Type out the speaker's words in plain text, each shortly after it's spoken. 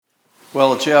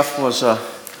Well, Jeff was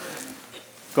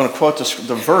going to quote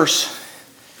the verse,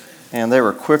 and they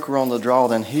were quicker on the draw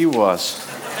than he was.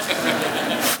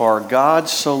 For God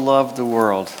so loved the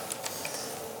world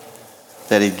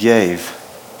that he gave.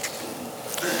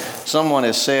 Someone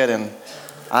has said, and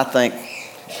I think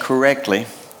correctly,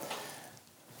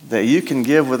 that you can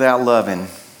give without loving,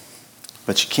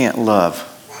 but you can't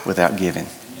love without giving.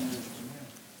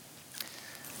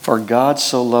 For God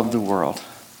so loved the world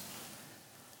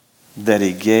that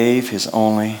he gave his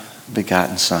only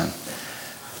begotten Son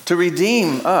to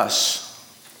redeem us,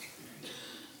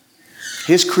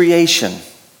 his creation,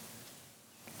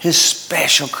 his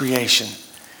special creation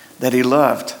that he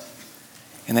loved,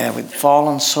 and that we'd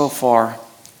fallen so far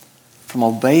from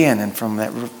obeying and from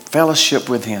that fellowship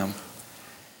with him.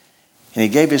 And he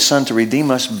gave his Son to redeem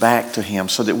us back to him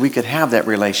so that we could have that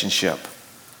relationship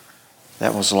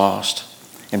that was lost.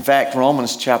 In fact,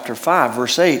 Romans chapter 5,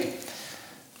 verse 8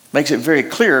 makes it very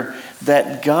clear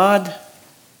that God's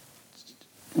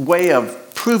way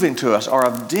of proving to us or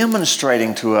of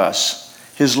demonstrating to us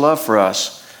his love for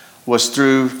us was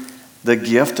through the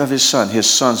gift of his Son, his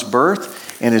Son's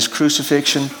birth and his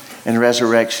crucifixion and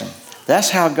resurrection. That's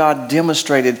how God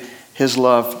demonstrated his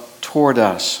love toward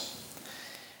us.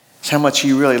 It's how much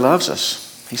he really loves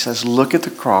us. He says, look at the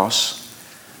cross,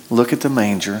 look at the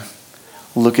manger,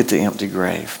 look at the empty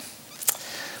grave.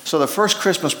 So the first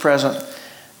Christmas present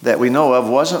that we know of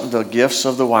wasn't the gifts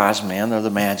of the wise men or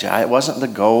the magi. It wasn't the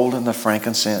gold and the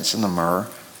frankincense and the myrrh.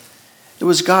 It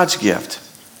was God's gift.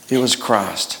 It was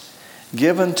Christ,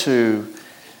 given to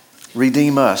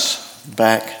redeem us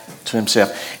back to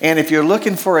himself. And if you're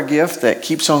looking for a gift that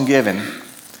keeps on giving,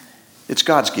 it's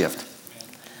God's gift.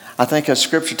 I think as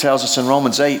Scripture tells us in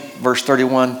Romans 8, verse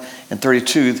 31 and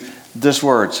 32, this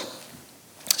words.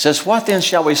 It says, what then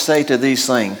shall we say to these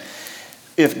things?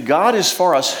 If God is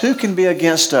for us, who can be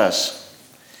against us?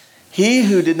 He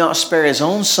who did not spare his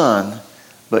own Son,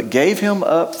 but gave him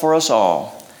up for us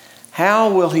all,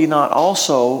 how will he not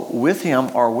also with him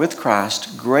or with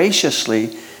Christ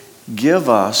graciously give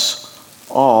us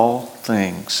all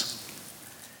things?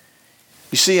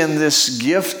 You see, in this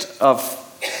gift of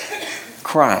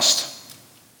Christ,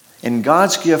 in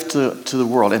God's gift to the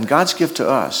world, and God's gift to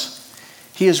us,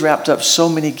 he has wrapped up so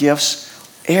many gifts,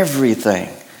 everything.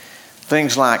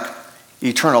 Things like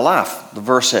eternal life, the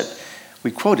verse that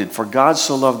we quoted, for God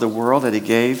so loved the world that he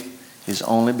gave his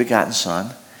only begotten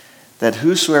Son, that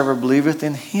whosoever believeth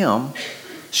in him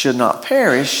should not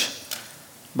perish,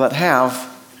 but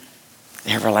have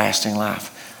everlasting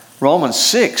life. Romans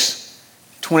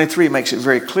 6:23 makes it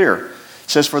very clear. It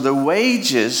says, for the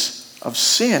wages of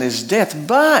sin is death,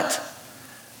 but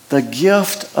the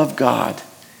gift of God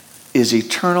is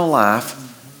eternal life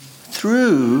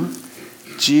through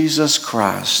Jesus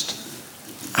Christ,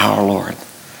 our Lord.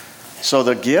 So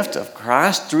the gift of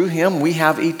Christ, through him, we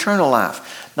have eternal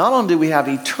life. Not only do we have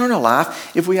eternal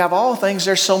life, if we have all things,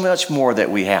 there's so much more that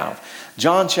we have.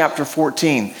 John chapter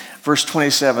 14, verse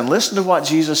 27, listen to what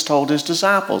Jesus told his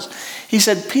disciples. He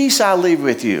said, peace I leave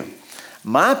with you.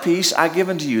 My peace I give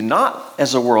unto you, not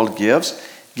as the world gives,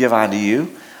 give I to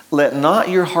you. Let not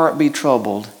your heart be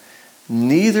troubled,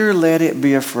 neither let it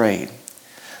be afraid.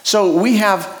 So we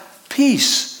have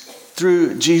peace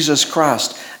through Jesus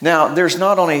Christ. Now, there's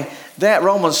not only that,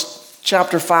 Romans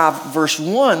chapter 5, verse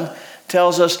 1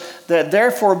 tells us that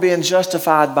therefore being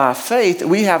justified by faith,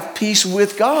 we have peace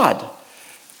with God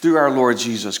through our Lord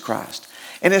Jesus Christ.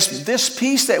 And it's this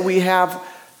peace that we have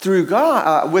through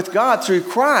God, with God through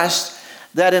Christ,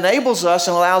 that enables us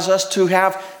and allows us to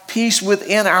have peace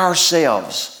within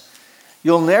ourselves.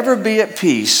 You'll never be at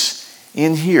peace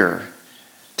in here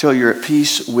till you're at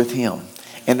peace with him.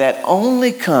 And that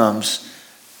only comes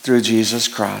through Jesus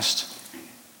Christ.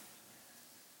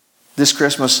 This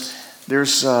Christmas,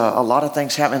 there's a lot of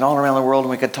things happening all around the world, and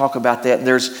we could talk about that.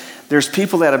 There's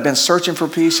people that have been searching for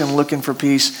peace and looking for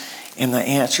peace. And the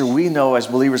answer we know as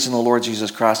believers in the Lord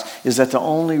Jesus Christ is that the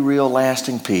only real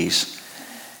lasting peace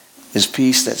is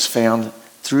peace that's found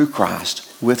through Christ,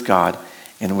 with God,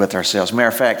 and with ourselves. Matter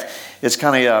of fact, it's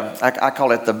kind of, I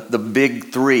call it the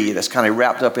big three that's kind of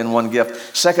wrapped up in one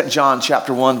gift. 2 John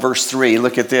chapter 1, verse 3,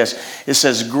 look at this. It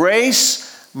says,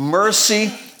 grace,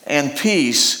 mercy, and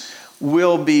peace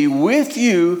will be with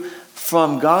you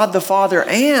from God the Father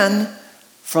and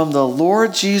from the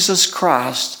Lord Jesus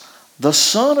Christ, the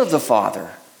Son of the Father,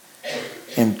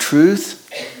 in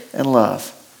truth and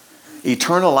love.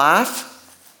 Eternal life,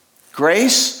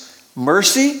 grace,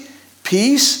 mercy,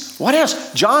 peace. What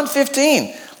else? John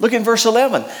 15. Look in verse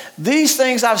 11. These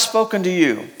things I've spoken to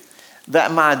you,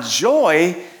 that my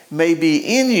joy may be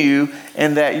in you,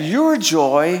 and that your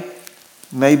joy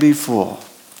may be full.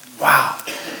 Wow.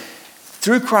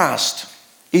 Through Christ,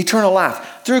 eternal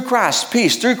life. Through Christ,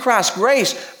 peace. Through Christ,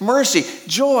 grace, mercy,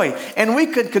 joy. And we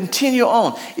could continue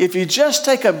on. If you just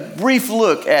take a brief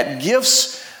look at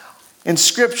gifts in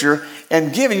Scripture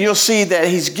and giving, you'll see that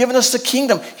He's given us the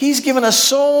kingdom. He's given us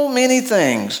so many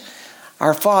things.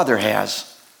 Our Father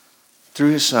has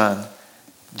through His Son,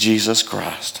 Jesus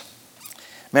Christ.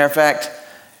 Matter of fact,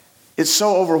 it's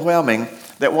so overwhelming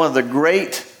that one of the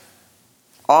great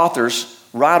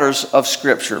writers of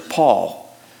Scripture,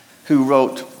 Paul, who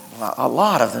wrote a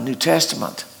lot of the New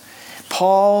Testament,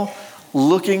 Paul,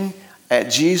 looking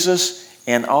at Jesus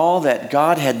and all that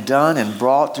God had done and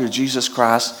brought through Jesus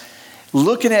Christ,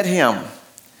 looking at Him,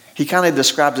 he kind of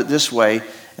describes it this way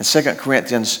in 2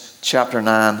 Corinthians chapter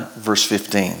 9, verse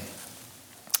 15.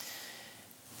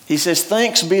 He says,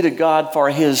 "Thanks be to God for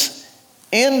His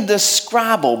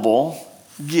indescribable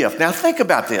gift." Now think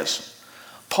about this.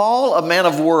 Paul, a man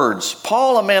of words.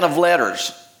 Paul, a man of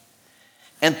letters.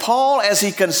 And Paul, as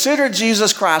he considered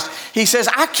Jesus Christ, he says,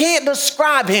 I can't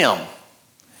describe Him.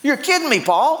 You're kidding me,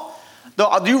 Paul.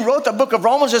 You wrote the book of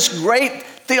Romans, this great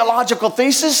theological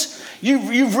thesis.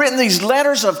 You've written these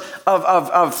letters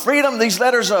of freedom, these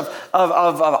letters of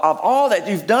all that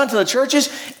you've done to the churches,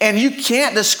 and you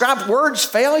can't describe. Words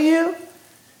fail you?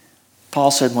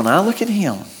 Paul said, when I look at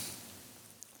Him,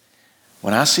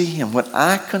 when I see Him, when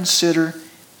I consider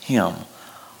Him,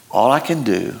 all I can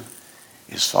do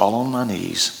is fall on my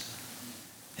knees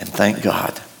and thank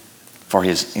God for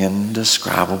His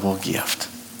indescribable gift.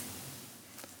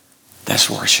 That's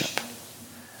worship.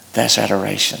 That's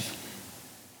adoration.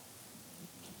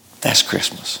 That's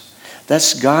Christmas.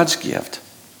 That's God's gift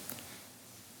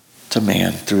to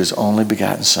man through His only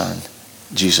begotten Son,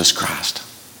 Jesus Christ.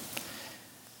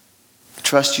 I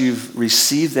trust you've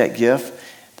received that gift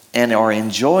and are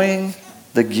enjoying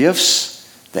the gifts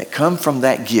that come from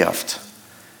that gift.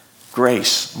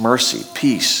 Grace, mercy,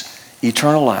 peace,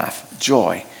 eternal life,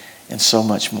 joy, and so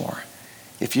much more.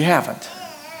 If you haven't,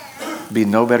 it'd be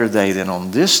no better day than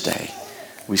on this day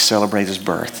we celebrate His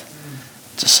birth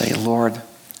to say, Lord,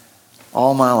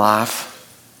 all my life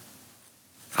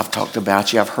I've talked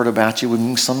about You, I've heard about You,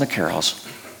 we've sung the carols.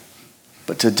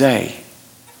 But today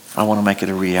I want to make it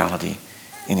a reality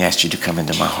and ask You to come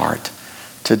into my heart.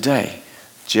 Today,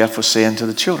 Jeff was saying to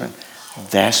the children,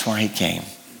 that's why He came,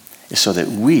 is so that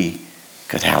we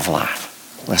could have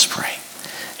life. Let's pray.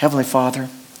 Heavenly Father,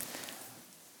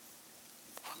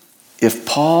 if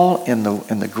Paul, in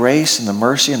the grace and the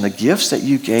mercy and the gifts that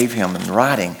You gave him in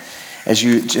writing, as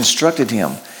You instructed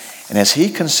him, and as he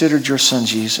considered Your Son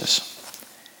Jesus,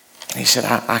 and he said,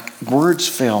 words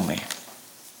fail me.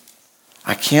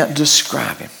 I can't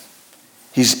describe Him.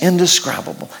 He's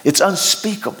indescribable. It's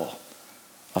unspeakable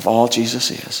of all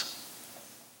Jesus is.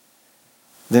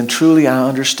 Then truly I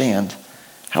understand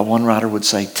how one writer would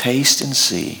say, taste and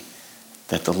see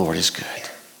that the Lord is good.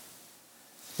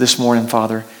 This morning,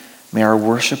 Father, may our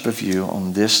worship of You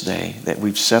on this day that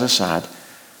we've set aside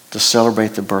to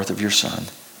celebrate the birth of Your Son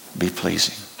be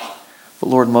pleasing. But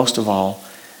Lord, most of all,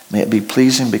 may it be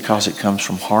pleasing because it comes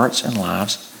from hearts and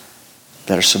lives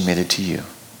that are submitted to You,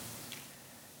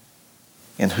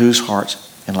 in whose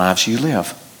hearts and lives You live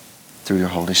through Your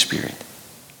Holy Spirit.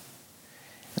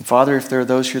 And Father, if there are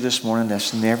those here this morning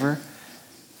that's never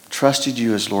trusted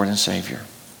You as Lord and Savior,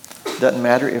 it doesn't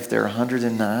matter if they're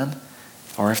 109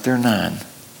 or if they're 9.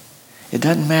 It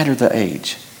doesn't matter the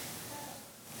age.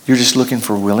 You're just looking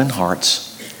for willing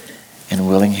hearts and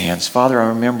willing hands. Father, I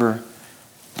remember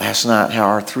last night how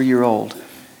our 3-year-old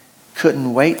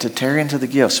couldn't wait to tear into the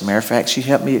gifts. Matter of fact, she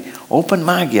helped me open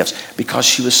my gifts because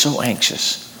she was so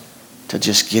anxious to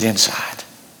just get inside.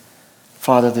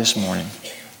 Father, this morning,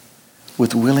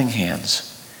 with willing hands,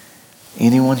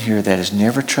 anyone here that has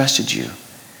never trusted You,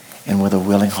 and with a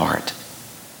willing heart,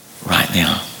 right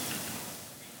now,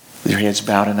 with your heads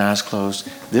bowed and eyes closed,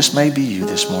 this may be you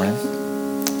this morning.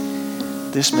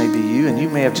 This may be you, and you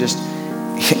may have just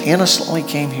innocently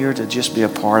came here to just be a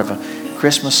part of a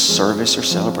Christmas service or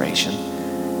celebration.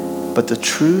 But the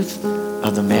truth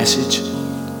of the message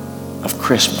of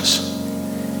Christmas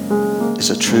is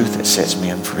a truth that sets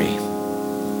men free.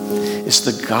 It's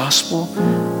the gospel,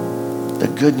 the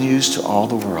good news to all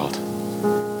the world.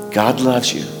 God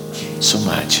loves you so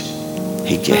much,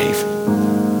 He gave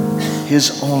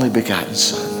His only begotten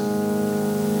Son,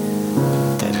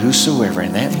 that whosoever,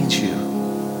 and that means you,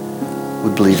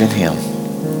 would believe in Him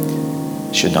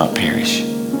should not perish,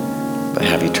 but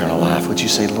have eternal life. Would you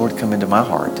say, Lord, come into my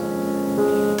heart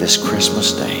this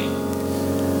Christmas day.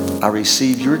 I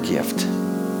receive Your gift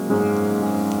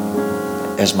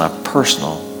as my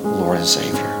personal Lord and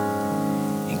Savior.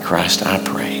 In Christ I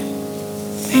pray.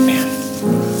 Amen.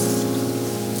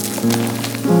 Amen.